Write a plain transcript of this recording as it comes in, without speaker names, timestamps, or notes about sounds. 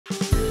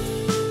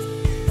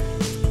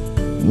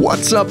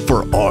What's up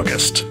for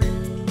August?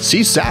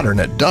 See Saturn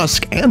at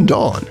dusk and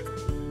dawn,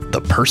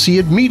 the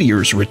Perseid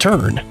meteors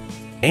return,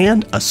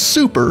 and a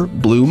super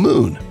blue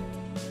moon.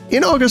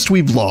 In August,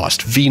 we've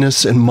lost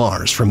Venus and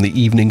Mars from the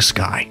evening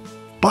sky,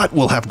 but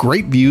we'll have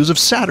great views of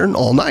Saturn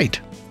all night.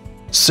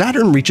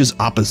 Saturn reaches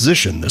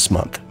opposition this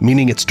month,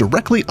 meaning it's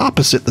directly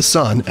opposite the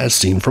Sun as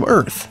seen from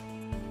Earth.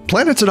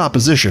 Planets at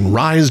opposition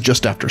rise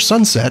just after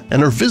sunset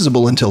and are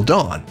visible until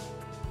dawn,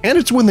 and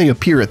it's when they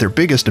appear at their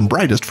biggest and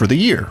brightest for the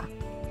year.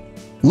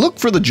 Look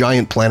for the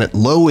giant planet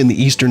low in the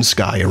eastern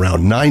sky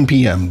around 9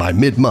 p.m. by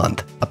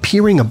mid-month,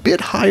 appearing a bit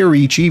higher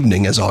each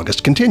evening as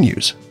August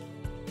continues.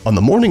 On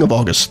the morning of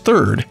August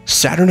 3rd,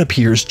 Saturn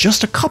appears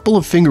just a couple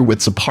of finger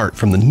widths apart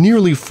from the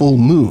nearly full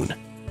moon.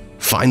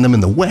 Find them in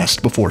the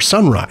west before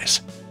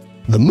sunrise.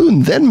 The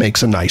moon then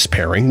makes a nice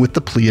pairing with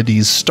the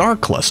Pleiades star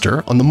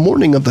cluster on the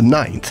morning of the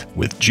 9th,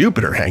 with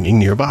Jupiter hanging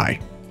nearby.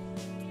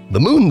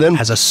 The moon then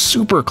has a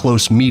super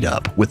close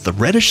meetup with the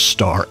reddish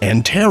star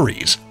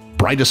Antares,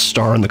 brightest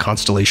star in the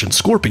constellation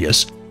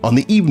Scorpius, on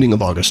the evening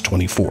of August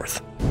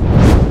 24th.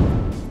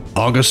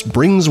 August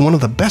brings one of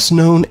the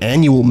best-known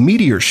annual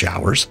meteor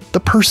showers, the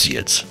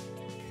Perseids.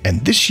 And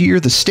this year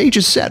the stage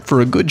is set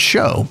for a good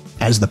show,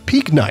 as the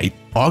peak night,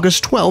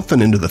 August 12th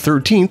and into the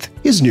 13th,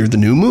 is near the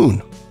new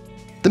moon.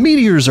 The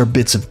meteors are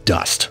bits of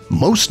dust,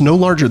 most no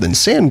larger than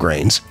sand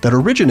grains, that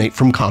originate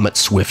from comet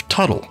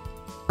Swift-Tuttle.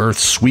 Earth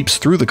sweeps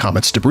through the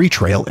comet's debris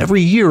trail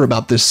every year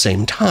about this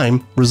same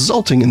time,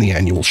 resulting in the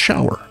annual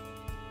shower.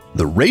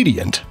 The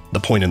radiant,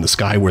 the point in the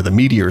sky where the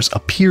meteors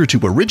appear to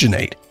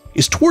originate,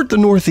 is toward the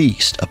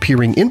northeast,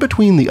 appearing in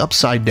between the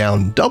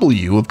upside-down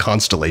W of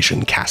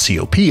constellation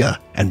Cassiopeia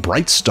and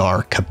bright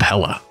star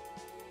Capella.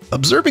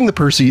 Observing the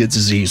Perseids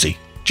is easy.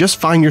 Just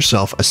find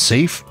yourself a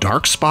safe,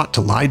 dark spot to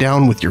lie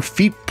down with your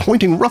feet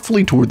pointing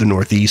roughly toward the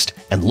northeast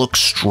and look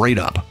straight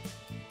up.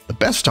 The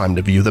best time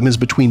to view them is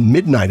between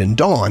midnight and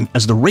dawn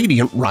as the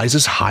radiant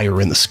rises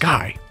higher in the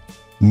sky.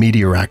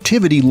 Meteor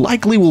activity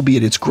likely will be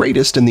at its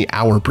greatest in the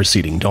hour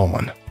preceding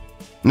dawn.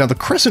 Now, the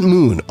crescent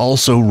moon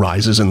also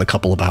rises in the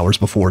couple of hours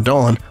before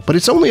dawn, but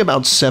it's only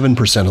about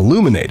 7%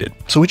 illuminated,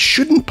 so it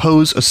shouldn't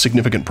pose a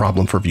significant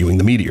problem for viewing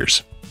the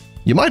meteors.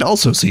 You might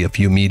also see a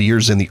few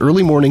meteors in the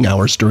early morning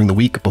hours during the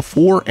week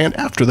before and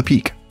after the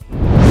peak.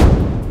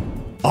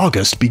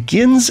 August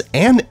begins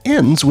and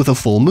ends with a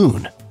full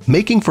moon,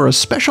 making for a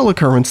special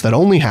occurrence that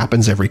only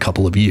happens every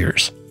couple of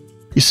years.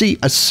 You see,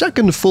 a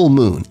second full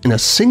moon in a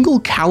single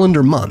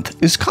calendar month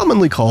is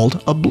commonly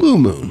called a blue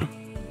moon.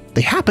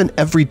 They happen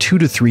every 2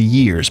 to 3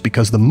 years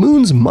because the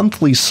moon's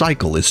monthly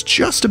cycle is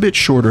just a bit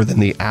shorter than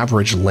the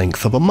average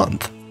length of a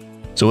month.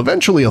 So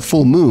eventually a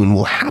full moon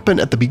will happen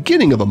at the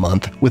beginning of a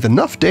month with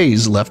enough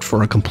days left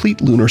for a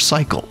complete lunar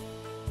cycle.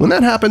 When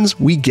that happens,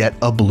 we get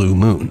a blue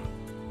moon.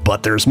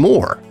 But there's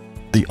more.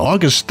 The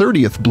August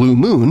 30th blue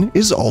moon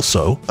is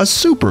also a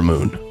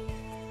supermoon.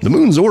 The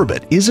moon's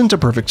orbit isn't a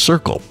perfect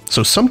circle,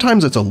 so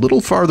sometimes it's a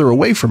little farther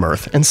away from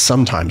Earth and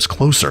sometimes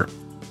closer.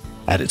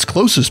 At its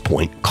closest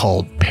point,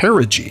 called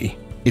perigee,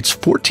 it's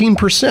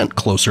 14%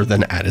 closer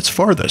than at its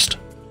farthest.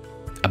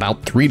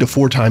 About 3 to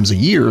 4 times a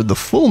year, the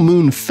full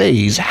moon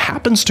phase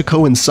happens to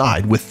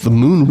coincide with the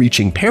moon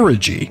reaching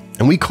perigee,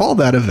 and we call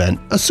that event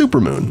a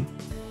supermoon.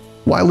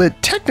 While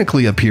it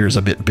technically appears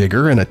a bit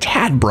bigger and a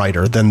tad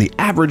brighter than the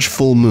average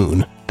full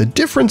moon, the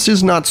difference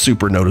is not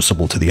super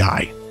noticeable to the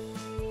eye.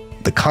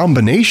 The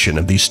combination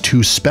of these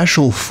two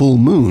special full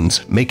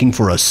moons, making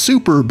for a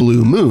super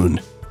blue moon,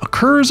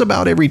 occurs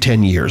about every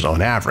 10 years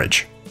on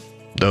average,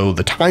 though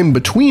the time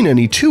between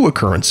any two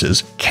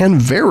occurrences can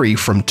vary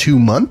from 2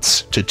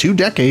 months to 2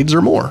 decades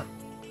or more.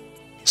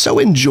 So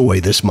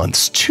enjoy this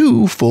month's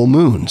 2 full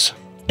moons,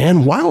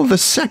 and while the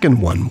second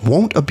one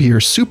won't appear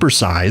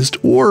supersized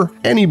or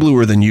any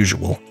bluer than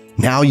usual,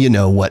 now you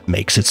know what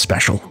makes it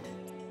special.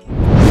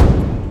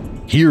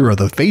 Here are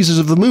the phases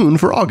of the moon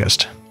for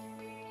August.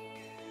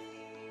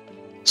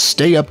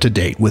 Stay up to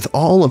date with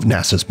all of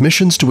NASA's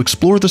missions to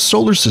explore the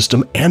solar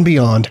system and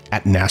beyond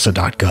at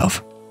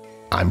nasa.gov.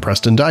 I'm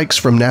Preston Dykes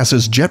from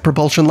NASA's Jet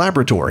Propulsion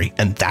Laboratory,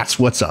 and that's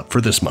what's up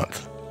for this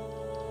month.